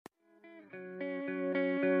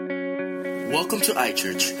Welcome to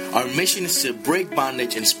iChurch. Our mission is to break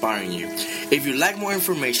bondage, inspiring you. If you'd like more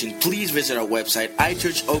information, please visit our website,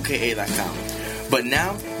 iChurchOKA.com. But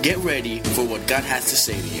now, get ready for what God has to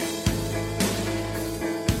say to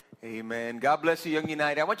you. Amen. God bless you, Young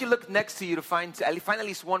United. I want you to look next to you to find at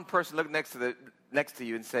least one person look next to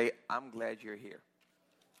you and say, "I'm glad you're here."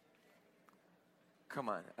 Come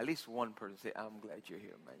on, at least one person say, "I'm glad you're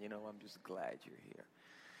here, man. You know, I'm just glad you're here."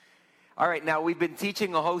 All right, now we've been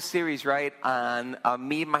teaching a whole series, right, on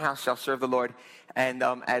Me and My House Shall Serve the Lord. And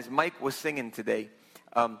as Mike was singing today,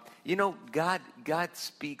 you know, God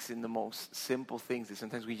speaks in the most simple things that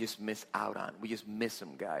sometimes we just miss out on. We just miss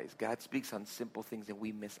them, guys. God speaks on simple things and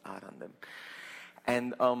we miss out on them.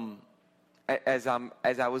 And as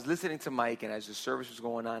I was listening to Mike and as the service was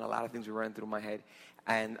going on, a lot of things were running through my head.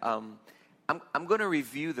 And I'm going to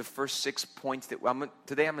review the first 6 points that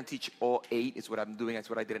today I'm going to teach all 8. Is what I'm doing. That's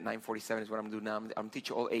what I did at 9:47. Is what I'm doing now. I'm going to teach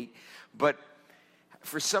you all 8. But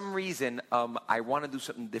for some reason, I want to do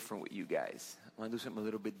something different with you guys. I want to do something a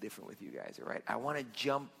little bit different with you guys. All right. I want to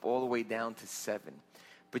jump all the way down to 7.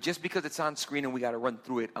 But just because it's on screen and we got to run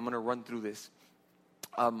through it, I'm going to run through this.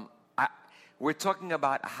 We're talking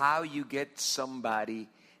about how you get somebody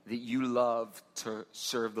that you love to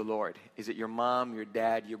serve the Lord. Is it your mom, your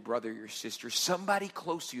dad, your brother, your sister, somebody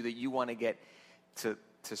close to you that you want to get to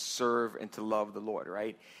serve and to love the Lord,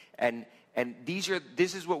 right? And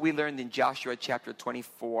this is what we learned in Joshua chapter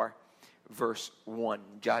 24, verse 1.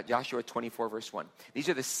 Joshua 24, verse 1. These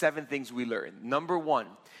are the 7 things we learned. Number 1,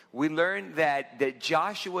 we learned that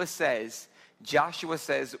Joshua says,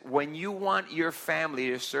 when you want your family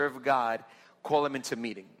to serve God, call them into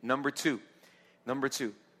meeting. Number two,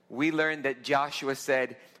 we learned that Joshua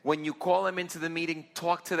said, when you call them into the meeting,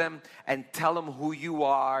 talk to them and tell them who you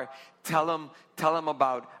are. Tell them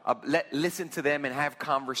about, listen to them and have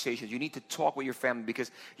conversations. You need to talk with your family because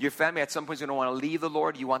your family at some point is going to want to leave the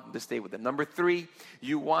Lord. You want them to stay with them. Number 3,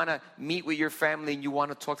 you want to meet with your family and you want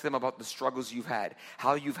to talk to them about the struggles you've had,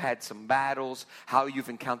 how you've had some battles, how you've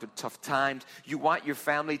encountered tough times. You want your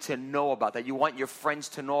family to know about that. You want your friends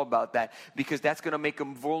to know about that because that's going to make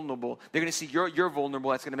them vulnerable. They're going to see you're vulnerable.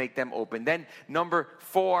 That's going to make them open. Then number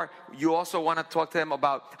 4, you also want to talk to them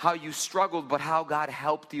about how you struggled, but how God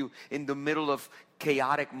helped you in the middle of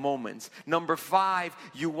chaotic moments. Number 5,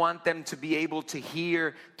 you want them to be able to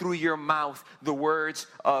hear through your mouth the words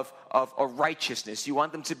of righteousness. You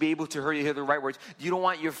want them to be able to hear the right words. You don't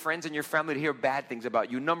want your friends and your family to hear bad things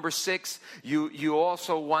about you. Number 6, you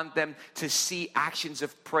also want them to see actions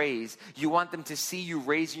of praise. You want them to see you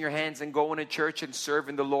raising your hands and going to church and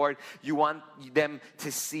serving the Lord. You want them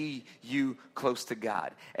to see you close to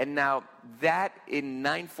God. And now that in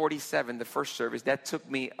 9:47, the first service, that took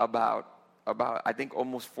me about I think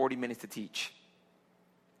almost 40 minutes to teach.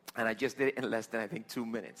 And I just did it in less than I think 2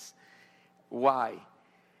 minutes. Why?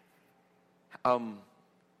 I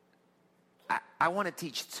want to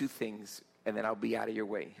teach 2 things and then I'll be out of your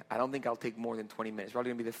way. I don't think I'll take more than 20 minutes. Probably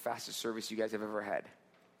going to be the fastest service you guys have ever had.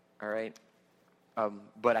 All right?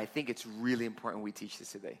 But I think it's really important we teach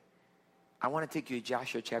this today. I want to take you to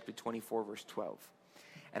Joshua chapter 24, verse 12.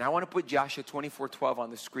 And I want to put Joshua 24:12 on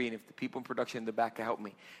the screen. If the people in production in the back can help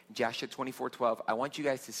me. Joshua 24:12. I want you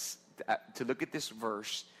guys to look at this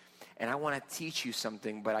verse. And I want to teach you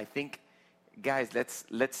something. But I think, guys,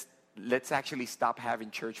 let's actually stop having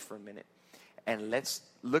church for a minute. And let's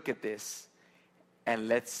look at this. And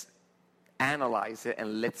let's analyze it.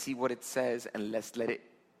 And let's see what it says. And let's let it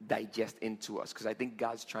digest into us. Because I think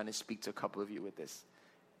God's trying to speak to a couple of you with this.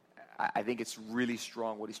 I think it's really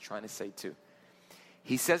strong what he's trying to say too.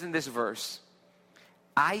 He says in this verse,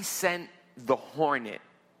 I sent the hornet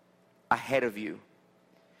ahead of you,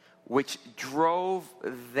 which drove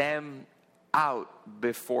them out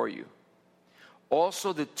before you.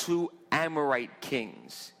 Also the 2 Amorite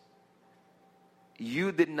kings.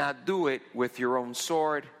 You did not do it with your own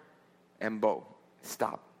sword and bow.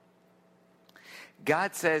 Stop.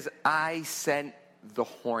 God says, I sent the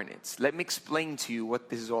hornets. Let me explain to you what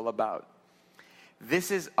this is all about. This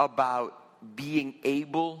is about being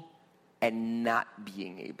able and not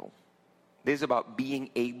being able. This is about being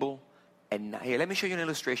able and not. Here, let me show you an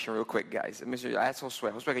illustration real quick, guys. Let me show you. I asked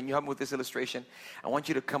Josue. Josue, can you help me with this illustration? I want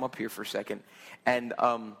you to come up here for a second. And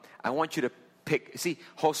I want you to pick. See,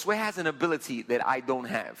 Josue has an ability that I don't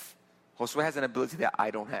have. Josue has an ability that I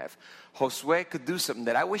don't have. Josue could do something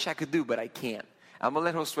that I wish I could do, but I can't. I'm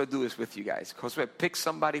going to let Josue do this with you guys. Josue, pick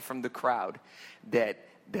somebody from the crowd that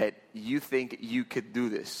you think you could do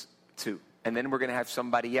this to. And then we're going to have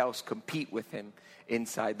somebody else compete with him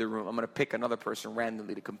inside the room. I'm going to pick another person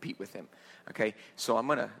randomly to compete with him. Okay? So I'm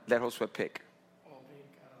going to let Josue pick.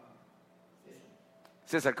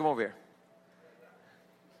 Cesar, come over here.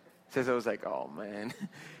 Cesar was like, oh, man.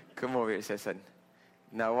 Come over here, Cesar.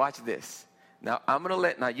 Now watch this. Now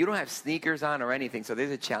now you don't have sneakers on or anything, so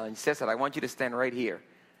there's a challenge. Cesar, I want you to stand right here.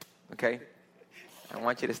 Okay? I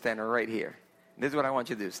want you to stand right here. This is what I want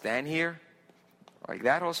you to do. Stand here. Like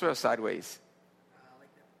that, also, or sideways?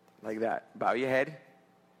 Like that. Bow your head.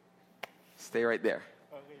 Stay right there.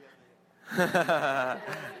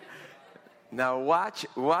 Now watch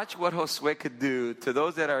what Josue could do. To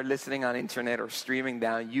those that are listening on internet or streaming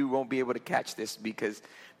down, you won't be able to catch this because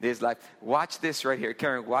there's life. Watch this right here.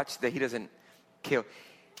 Karen, watch that he doesn't kill.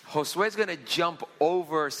 Josue's going to jump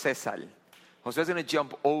over Cesar. Josue's going to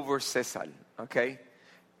jump over Cesar. Okay?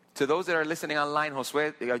 To those that are listening online,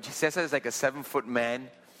 Cesar is like a 7-foot man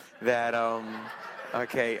that,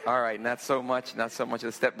 okay, all right, not so much. Let's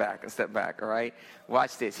step back, all right?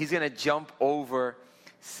 Watch this. He's going to jump over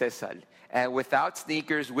Cesar. And without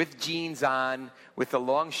sneakers, with jeans on, with a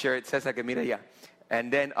long shirt, Cesar que mira ya.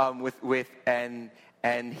 And then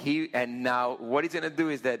and now what he's going to do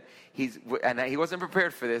is that he wasn't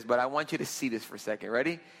prepared for this, but I want you to see this for a second.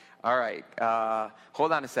 Ready? All right.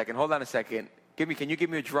 Hold on a second. Can you give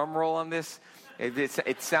me a drum roll on this?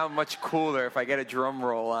 It sounds much cooler if I get a drum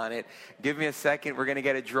roll on it. Give me a second. We're going to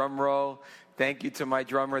get a drum roll. Thank you to my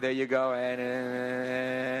drummer. There you go. And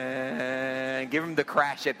give him the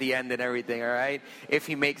crash at the end and everything, all right? If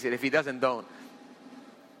he makes it. If he doesn't, don't.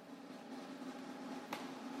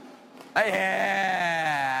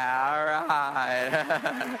 Yeah, all right.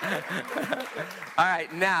 All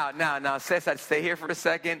right, now, Cesar, stay here for a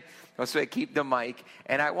second. So keep the mic.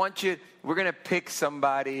 And I want you, we're going to pick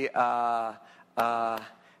somebody.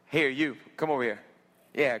 Here, you, come over here.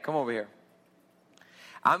 Yeah, come over here.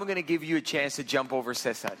 I'm going to give you a chance to jump over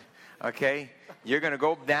Cesar, okay? You're going to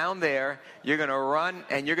go down there. You're going to run,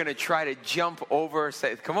 and you're going to try to jump over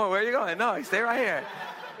Cesar. Come on, where are you going? No, stay right here.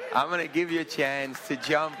 I'm going to give you a chance to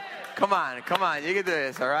jump. Come on, you can do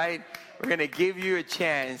this, all right? We're going to give you a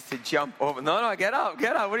chance to jump over. No, get up.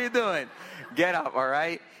 What are you doing? Get up, all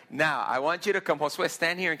right? Now, I want you to come. Josue,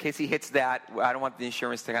 stand here in case he hits that. I don't want the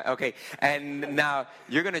insurance to... Okay, and now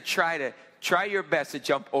you're going to try your best to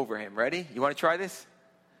jump over him. Ready? You want to try this?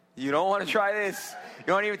 You don't want to try this? You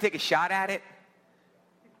don't even take a shot at it?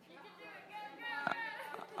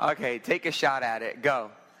 Okay, take a shot at it.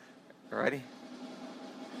 Go. Ready?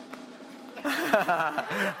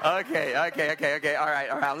 Okay. All right.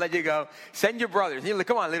 I'll let you go. Send your brothers.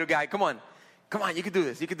 Come on, little guy. Come on, you can do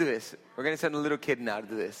this. We're going to send a little kid now to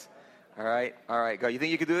do this. All right, go. You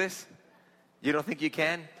think you can do this? You don't think you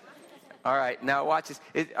can? All right, now watch this.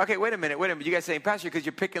 Okay, wait a minute. You guys saying, Pastor, because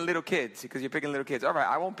you're picking little kids. All right,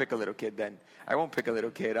 I won't pick a little kid then.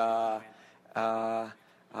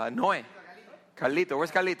 Noe. Carlito,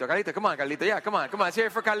 where's Carlito? Carlito, come on, Carlito. Yeah, come on. Let's hear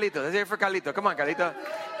it for Carlito. Come on, Carlito.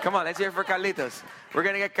 Come on, let's hear it for Carlitos. We're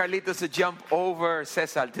going to get Carlitos to jump over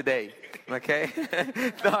Cesar today. Okay?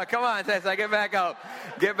 No, come on, Cesar. Get back up.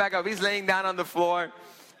 He's laying down on the floor.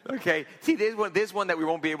 Okay. See, there's one that we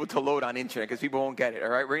won't be able to load on internet because people won't get it. All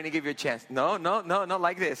right? We're going to give you a chance. No,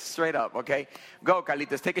 like this. Straight up. Okay? Go,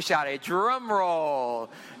 Carlitos. Take a shot at it. Drum roll.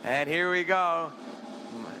 And here we go.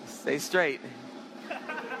 Stay straight.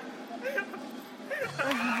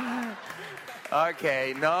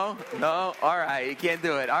 Okay, no, all right, you can't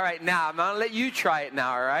do it. All right, now I'm gonna let you try it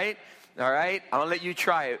now. All right, I'm gonna let you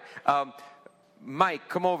try it. Mike,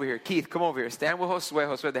 come over here. Keith, come over here. Stand with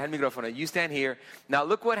Josue, the hand microphone. You stand here. Now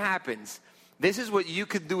look what happens. This is what you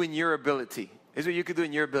could do in your ability.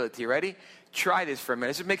 Ready? Try this for a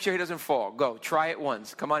minute. Just make sure he doesn't fall. Go. Try it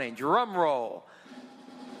once. Come on in. Drum roll.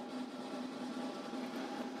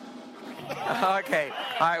 Okay.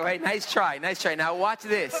 All right, wait. Nice try. Now watch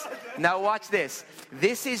this.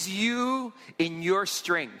 This is you in your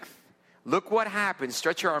strength. Look what happens.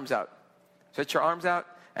 Stretch your arms out.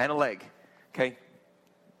 And a leg. Okay.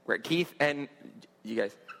 Right, Keith and you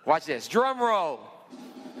guys. Watch this. Drum roll.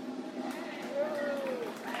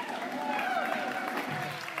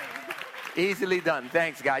 Easily done.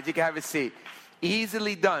 Thanks, guys. You can have a seat.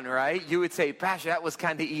 Easily done, right? You would say, Pastor, that was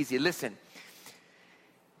kind of easy. Listen.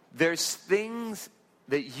 There's things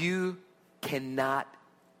that you cannot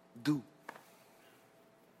do.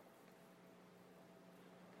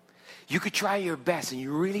 You could try your best and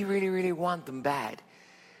you really, really, really want them bad,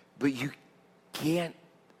 but you can't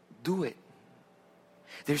do it.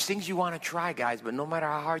 There's things you want to try, guys, but no matter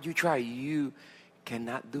how hard you try, you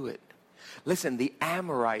cannot do it. Listen, the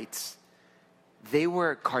Amorites, they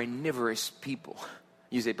were carnivorous people.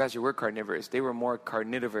 You say, Pastor, we're carnivorous. They were more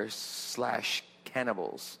carnivorous /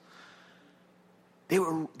 cannibals. They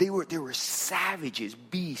were savages,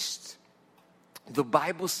 beasts. The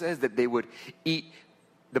Bible says that they would eat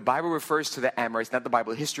The Bible refers to the Amorites, not the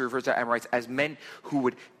Bible, history refers to the Amorites as men who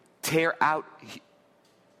would tear out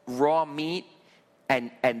raw meat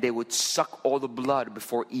and they would suck all the blood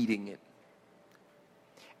before eating it.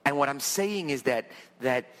 And what I'm saying is that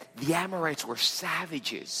the Amorites were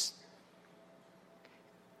savages.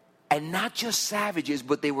 And not just savages,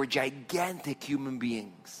 but they were gigantic human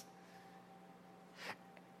beings.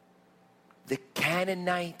 The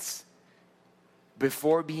Canaanites,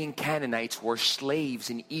 before being Canaanites, were slaves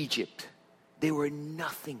in Egypt. They were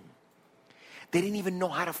nothing. They didn't even know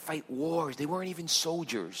how to fight wars. They weren't even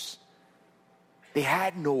soldiers. They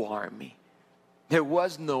had no army. There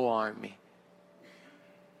was no army.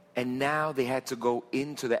 And now they had to go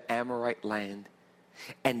into the Amorite land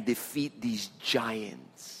and defeat these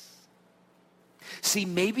giants. See,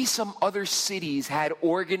 maybe some other cities had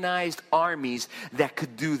organized armies that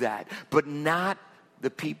could do that, but not the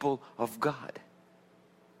people of God.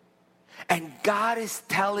 And God is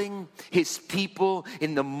telling his people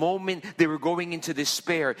in the moment they were going into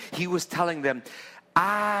despair, he was telling them,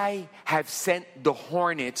 I have sent the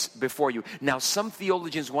hornets before you. Now, some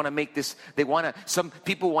theologians want to make this, some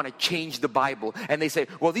people want to change the Bible. And they say,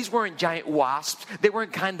 well, these weren't giant wasps. They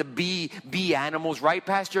weren't kind of bee animals, right,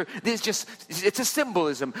 Pastor? It's a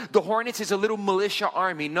symbolism. The hornets is a little militia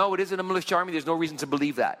army. No, it isn't a militia army. There's no reason to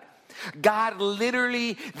believe that. God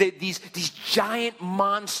literally, these giant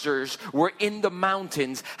monsters were in the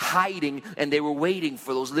mountains hiding, and they were waiting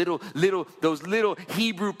for those little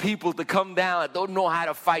Hebrew people to come down that don't know how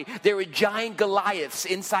to fight. There were giant Goliaths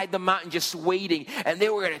inside the mountain just waiting, and they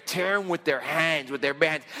were going to tear them with their hands, with their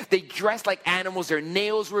bare hands. They dressed like animals. Their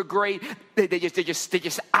nails were great. They're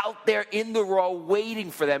just out there in the raw waiting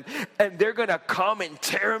for them, and they're going to come and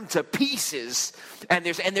tear them to pieces. And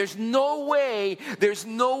there's no way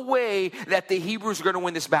that the Hebrews are going to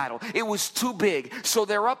win this battle. It was too big. So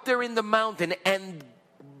they're up there in the mountain, and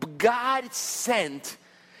God sent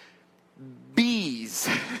bees.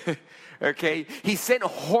 Okay? He sent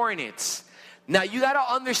hornets. Now, you got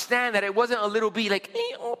to understand that it wasn't a little bee like,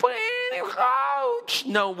 ouch.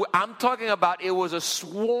 No, I'm talking about it was a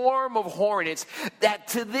swarm of hornets that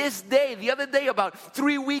to this day, the other day, about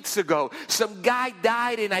 3 weeks ago, some guy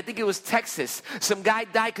died in, I think it was Texas. Some guy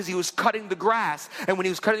died because he was cutting the grass. And when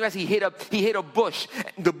he was cutting the grass, he hit a bush.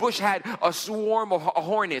 The bush had a swarm of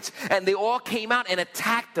hornets. And they all came out and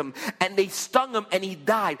attacked him. And they stung him and he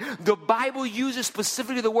died. The Bible uses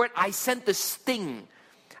specifically the word, I sent the sting.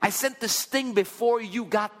 I sent the sting before you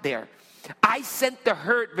got there. I sent the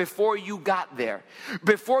hurt before you got there.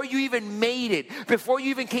 Before you even made it. Before you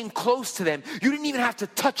even came close to them. You didn't even have to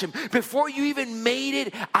touch them. Before you even made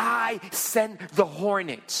it, I sent the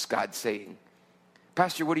hornets, God's saying.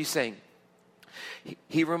 Pastor, what are you saying?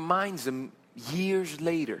 He reminds them years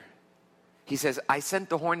later. He says, I sent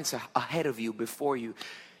the hornets ahead of you, before you,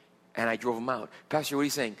 and I drove them out. Pastor, what are you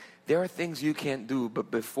saying? There are things you can't do,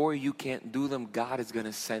 but before you can't do them, God is going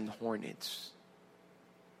to send hornets.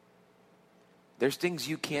 There's things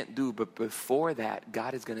you can't do, but before that,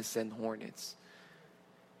 God is going to send hornets.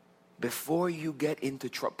 Before you get into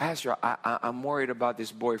trouble. Pastor, I'm worried about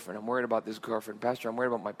this boyfriend. I'm worried about this girlfriend. Pastor, I'm worried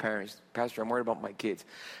about my parents. Pastor, I'm worried about my kids.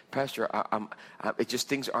 Pastor, it just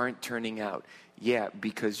things aren't turning out. Yeah,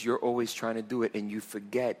 because you're always trying to do it, and you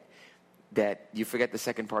forget the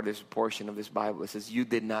second part of this portion of this Bible. It says, you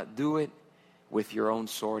did not do it with your own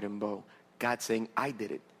sword and bow. God's saying, I did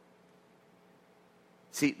it.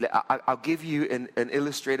 See, I'll give you an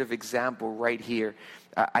illustrative example right here.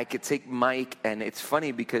 I could take Mike, and it's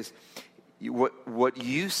funny because what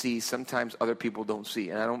you see, sometimes other people don't see.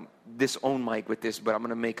 And I don't disown Mike with this, but I'm going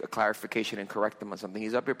to make a clarification and correct him on something.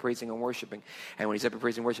 He's up here praising and worshiping. And when he's up here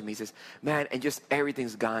praising and worshiping, he says, man, and just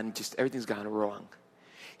everything's gone wrong.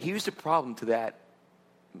 Here's the problem to that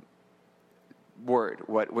word.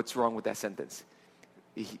 What's wrong with that sentence?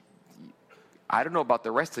 I don't know about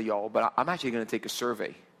the rest of y'all, but I'm actually going to take a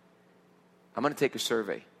survey. I'm going to take a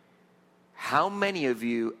survey. How many of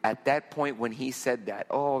you at that point when he said that,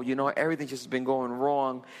 everything's just been going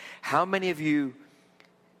wrong, how many of you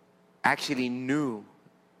actually knew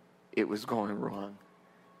it was going wrong?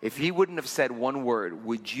 If he wouldn't have said one word,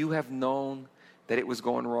 would you have known that it was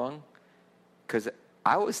going wrong? Because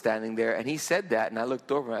I was standing there, and he said that, and I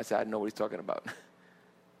looked over, and I said, I don't know what he's talking about.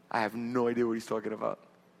 I have no idea what he's talking about.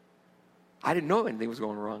 I didn't know anything was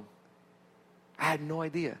going wrong. I had no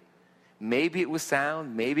idea. Maybe it was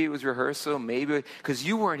sound, maybe it was rehearsal, because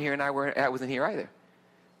you weren't here, and I wasn't here either.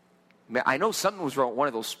 I know something was wrong, one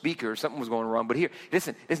of those speakers, something was going wrong, but here,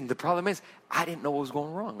 listen, the problem is, I didn't know what was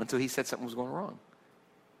going wrong until he said something was going wrong.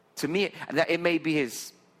 To me, it may be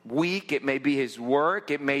his week. It may be his work.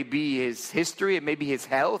 It may be his history. It may be his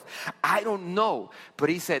health. I don't know. But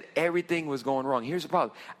he said everything was going wrong. Here's the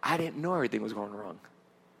problem. I didn't know everything was going wrong.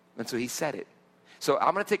 And so he said it. So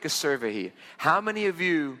I'm going to take a survey here. How many of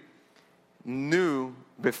you knew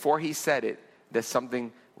before he said it that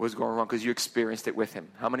something was going wrong because you experienced it with him?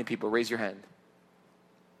 How many people? Raise your hand.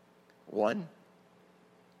 1,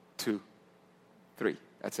 2, 3.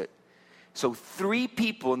 That's it. So 3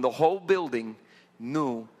 people in the whole building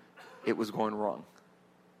knew it was going wrong.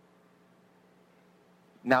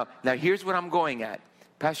 Now here's what I'm going at.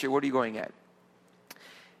 Pastor, what are you going at?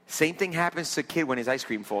 Same thing happens to a kid when his ice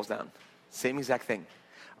cream falls down. Same exact thing.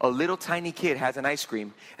 A little tiny kid has an ice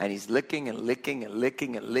cream and he's licking and licking and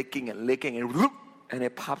licking and licking and licking and whoop, and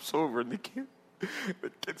it pops over and the kid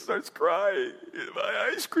starts crying.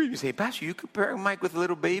 My ice cream. You say, Pastor, you comparing Mike with a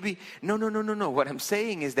little baby? No. What I'm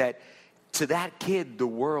saying is that to that kid, the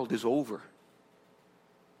world is over.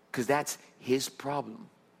 Because that's his problem.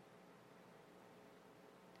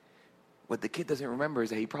 What the kid doesn't remember is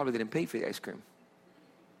that he probably didn't pay for the ice cream.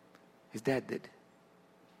 His dad did.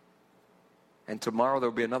 And tomorrow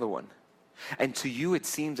there'll be another one. And to you, it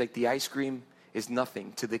seems like the ice cream is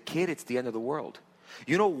nothing. To the kid, it's the end of the world.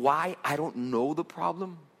 You know why I don't know the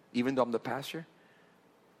problem, even though I'm the pastor?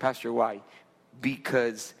 Pastor, why?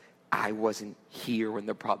 Because I wasn't here when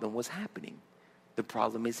the problem was happening. The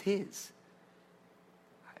problem is his.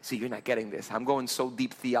 See, you're not getting this. I'm going so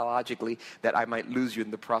deep theologically that I might lose you in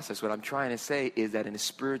the process. What I'm trying to say is that in the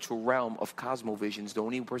spiritual realm of cosmovisions, the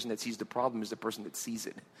only person that sees the problem is the person that sees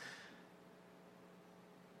it.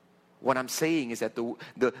 What I'm saying is that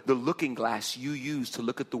the looking glass you use to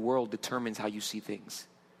look at the world determines how you see things.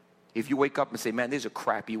 If you wake up and say, man, this is a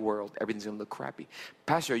crappy world, everything's going to look crappy.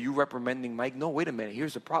 Pastor, are you reprimanding Mike? No, wait a minute.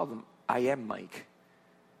 Here's the problem. I am Mike.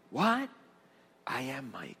 What? I am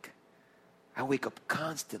Mike. I wake up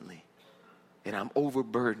constantly and I'm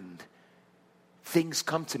overburdened. Things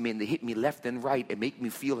come to me and they hit me left and right and make me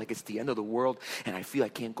feel like it's the end of the world and I feel I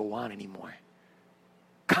can't go on anymore.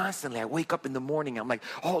 Constantly, I wake up in the morning, I'm like,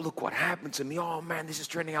 oh, look what happened to me. Oh, man, this is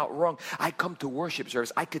turning out wrong. I come to worship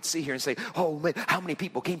service. I could sit here and say, oh, man, how many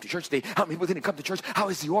people came to church today? How many people didn't come to church? How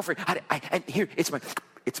is the offering? And here, it's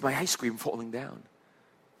my ice cream falling down.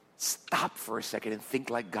 Stop for a second and think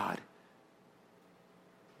like God.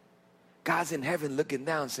 God's in heaven looking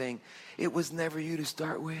down saying, it was never you to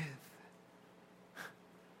start with.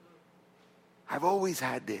 I've always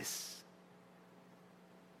had this.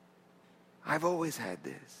 I've always had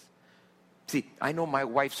this. See, I know my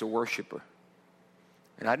wife's a worshiper.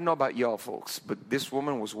 And I don't know about y'all folks, but this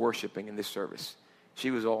woman was worshiping in this service. She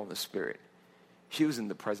was all in the Spirit. She was in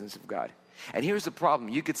the presence of God. And here's the problem.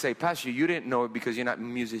 You could say, Pastor, you didn't know it because you're not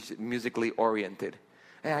musically oriented.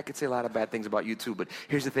 Hey, I could say a lot of bad things about you too, but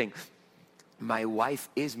here's the thing. My wife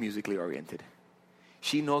is musically oriented.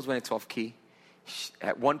 She knows when it's off key.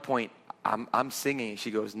 At one point, I'm singing, and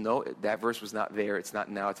she goes, no, that verse was not there. It's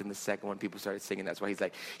not now. It's in the second one. People started singing. That's why he's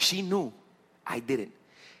like, she knew. I didn't.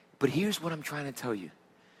 But here's what I'm trying to tell you.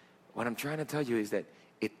 What I'm trying to tell you is that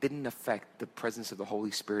it didn't affect the presence of the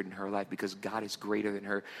Holy Spirit in her life because God is greater than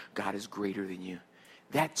her. God is greater than you.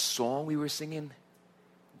 That song we were singing,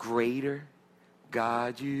 Greater,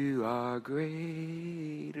 God, you are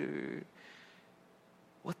greater.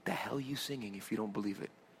 What the hell are you singing if you don't believe it?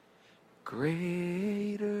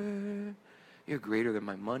 Greater. You're greater than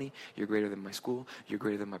my money. You're greater than my school. You're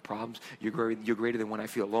greater than my problems. You're greater than when I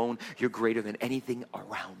feel alone. You're greater than anything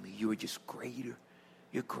around me. You are just greater.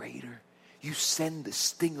 You're greater. You send the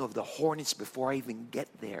sting of the hornets before I even get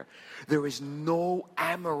there. There is no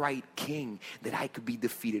Amorite king that I could be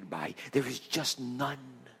defeated by. There is just none.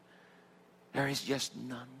 There is just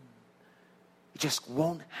none. It just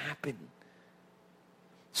won't happen.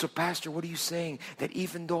 So, Pastor, what are you saying? That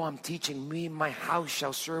even though I'm teaching me and my house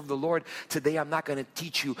shall serve the Lord, today I'm not going to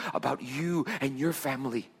teach you about you and your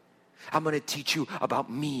family. I'm going to teach you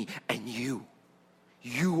about me and you.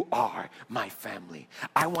 You are my family.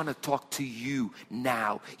 I want to talk to you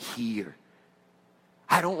now, here.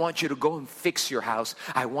 I don't want you to go and fix your house.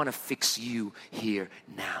 I want to fix you here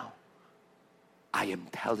now. I am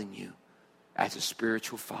telling you, as a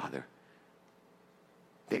spiritual father,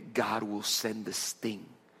 that God will send the sting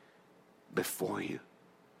before you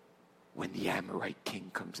when the Amorite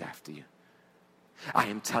king comes after you. I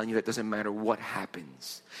am telling you that doesn't matter what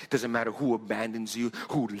happens. Doesn't matter who abandons you,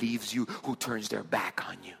 who leaves you, who turns their back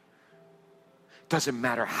on you. Doesn't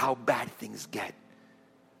matter how bad things get.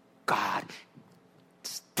 God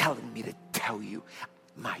is telling me to tell you,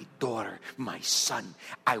 my daughter, my son,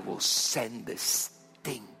 I will send the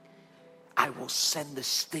sting. I will send the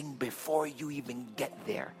sting before you even get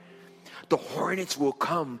there. the hornets will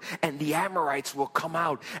come and the Amorites will come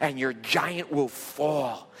out and your giant will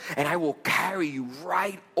fall. And I will carry you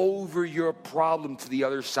right over your problem to the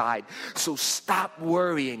other side. So stop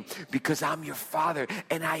worrying because I'm your Father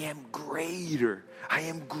and I am greater. I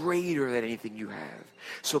am greater than anything you have.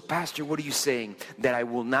 So Pastor, what are you saying? That I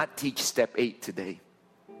will not teach step 8 today.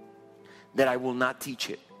 That I will not teach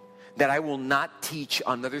it. That I will not teach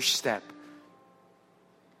another step.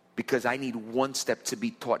 Because I need one step to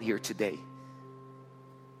be taught here today.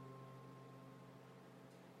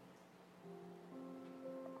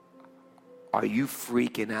 Are you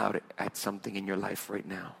freaking out at something in your life right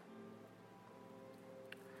now?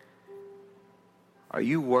 Are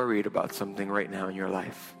you worried about something right now in your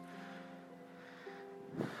life?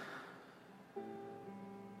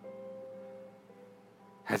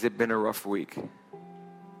 Has it been a rough week?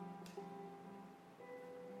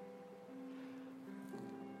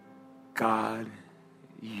 God,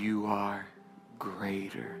 you are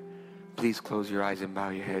greater. Please close your eyes and bow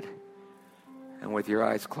your head. And with your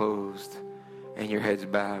eyes closed and your heads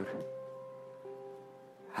bowed,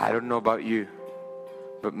 I don't know about you,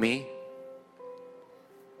 but me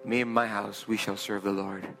and my house, we shall serve the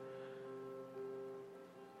Lord.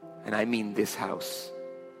 And I mean this house.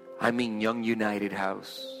 I mean Young United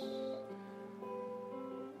House.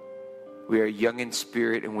 We are young in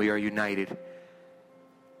spirit and we are united.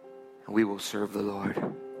 And we will serve the Lord.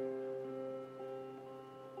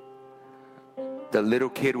 The little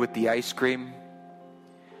kid with the ice cream,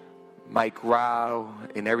 Mike Rao,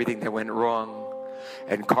 and everything that went wrong,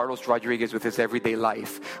 and Carlos Rodriguez with his everyday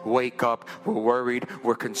life. Wake up, we're worried,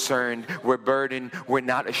 we're concerned, we're burdened, we're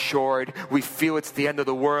not assured. We feel it's the end of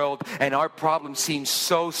the world, and our problem seems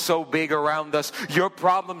so big around us. Your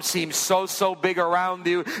problem seems so big around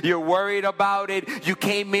you. You're worried about it. You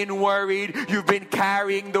came in worried. You've been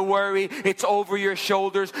carrying the worry. It's over your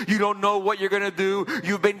shoulders. You don't know what you're going to do.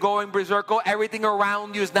 You've been going berserk. Everything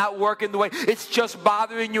around you is not working the way. It's just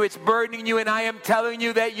bothering you. It's burdening you, and I am telling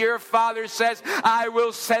you that your Father says, I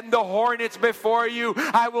will send the hornets before you.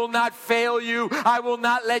 I will not fail you. I will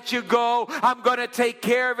not let you go. I'm going to take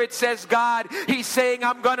care of it, says God. He's saying,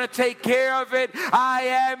 I'm going to take care of it. I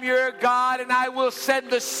am your God, and I will send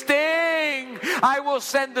the sting. I will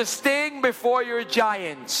send the sting before your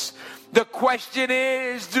giants. The question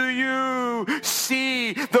is, do you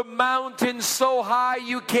see the mountain so high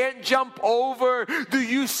you can't jump over? Do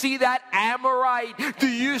you see that Amorite? Do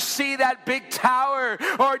you see that big tower?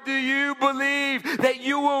 Or do you believe that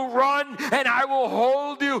you will run and I will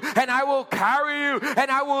hold you and I will carry you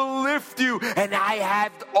and I will lift you? And I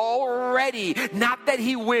have already, not that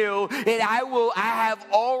he will, and I have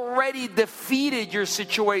already defeated your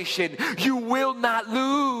situation. You will not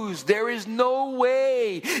lose. There is no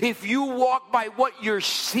way. If you walk by what you're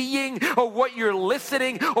seeing or what you're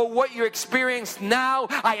listening or what you're experiencing now,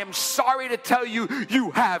 I am sorry to tell you, you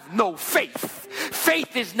have no faith.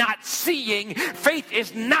 Faith is not seeing. Faith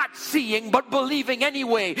is not seeing but believing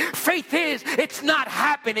anyway. Faith is, it's not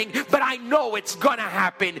happening, but I know it's gonna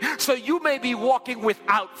happen. So you may be walking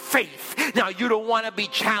without faith. Now you don't want to be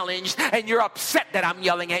challenged and you're upset that I'm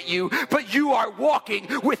yelling at you, but you are walking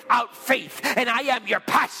without faith. And I am your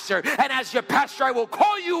pastor, and as your pastor I will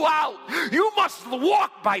call you out. You must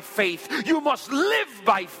walk by faith. You must live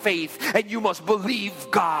by faith. And you must believe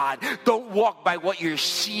God. Don't walk by what you're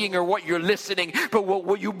seeing or what you're listening, but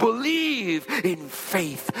what you believe in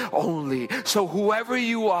faith only. So whoever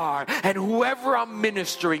you are and whoever I'm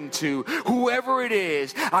ministering to, whoever it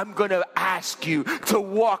is, I'm going to ask you to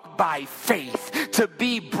walk by faith, to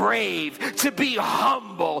be brave, to be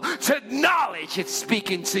humble, to acknowledge it's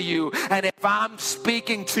speaking to you. And if I'm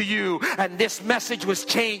speaking to you and this message was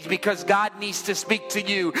changed because God needs to speak to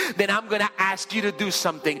you, then I'm going to ask you to do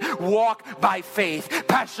something. Walk by faith.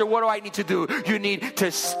 Pastor, what do I need to do? You need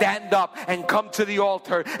to stand up and come to the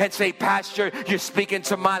altar and say, Pastor, you're speaking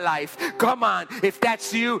to my life. Come on. If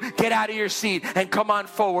that's you, get out of your seat and come on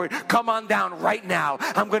forward. Come on down right now.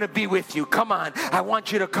 I'm going to be with you. Come on. I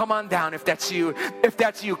want you to come on down if that's you. If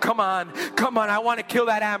that's you, come on. Come on. I want to kill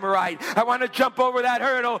that Amorite. I want to jump over that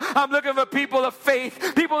hurdle. I'm looking for people of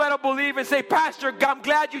faith, people that'll believe and say, Pastor, I'm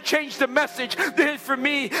glad you changed the message. For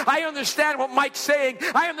me, I understand what Mike's saying.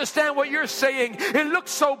 I understand what you're saying. It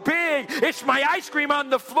looks so big. It's my ice cream on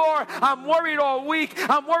the floor. I'm worried all week.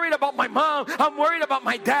 I'm worried about my mom. I'm worried about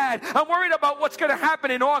my dad. I'm worried about what's going to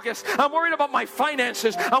happen in August. I'm worried about my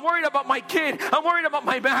finances. I'm worried about my kid. I'm worried about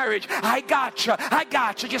my marriage. I got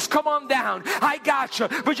you. Just come on down. I got you.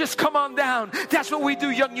 But just come on down. That's what we do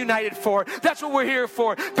Young United for. That's what we're here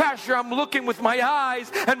for. Pastor, I'm looking with my eyes,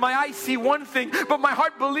 and my eyes see one thing, but my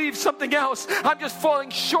heart believes something else. I'm just falling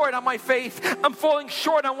short on my faith. I'm falling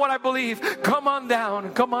short on what I believe. Come on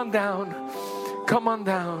down. Come on down. Come on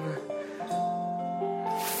down.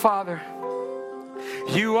 Father,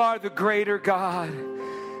 you are the greater God.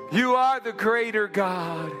 You are the greater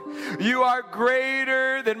God. You are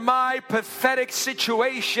greater than my pathetic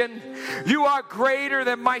situation. You are greater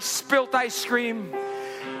than my spilt ice cream.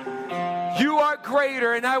 You are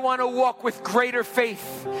greater, and I want to walk with greater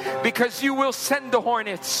faith, because you will send the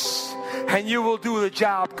hornets and you will do the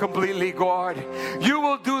job completely, God. You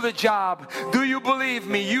will do the job. Do you believe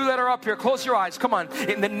me? You that are up here, close your eyes. Come on.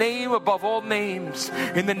 In the name above all names,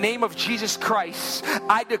 in the name of Jesus Christ,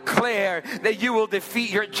 I declare that you will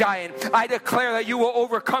defeat your giant. I declare that you will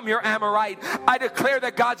overcome your Amorite. I declare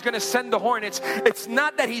that God's going to send the hornets. It's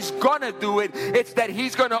not that he's going to do it. It's that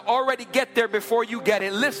he's going to already get there before you get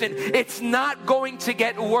it. Listen, it's not going to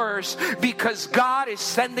get worse, because God is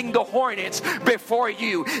sending the hornets before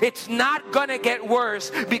you. It's not going to get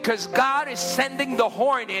worse, because God is sending the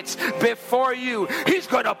hornets before you. He's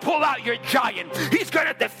going to pull out your giant. He's going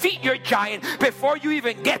to defeat your giant before you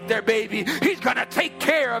even get there, baby. He's going to take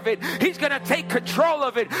care of it. He's going to take control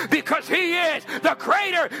of it, because he is the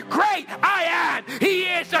greater, great I am. He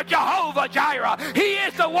is the Jehovah Jireh. He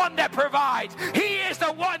is the one that provides. He is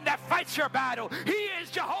the one that fights your battle. He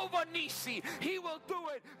is Jehovah Nisi. He will do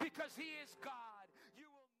it because he is God.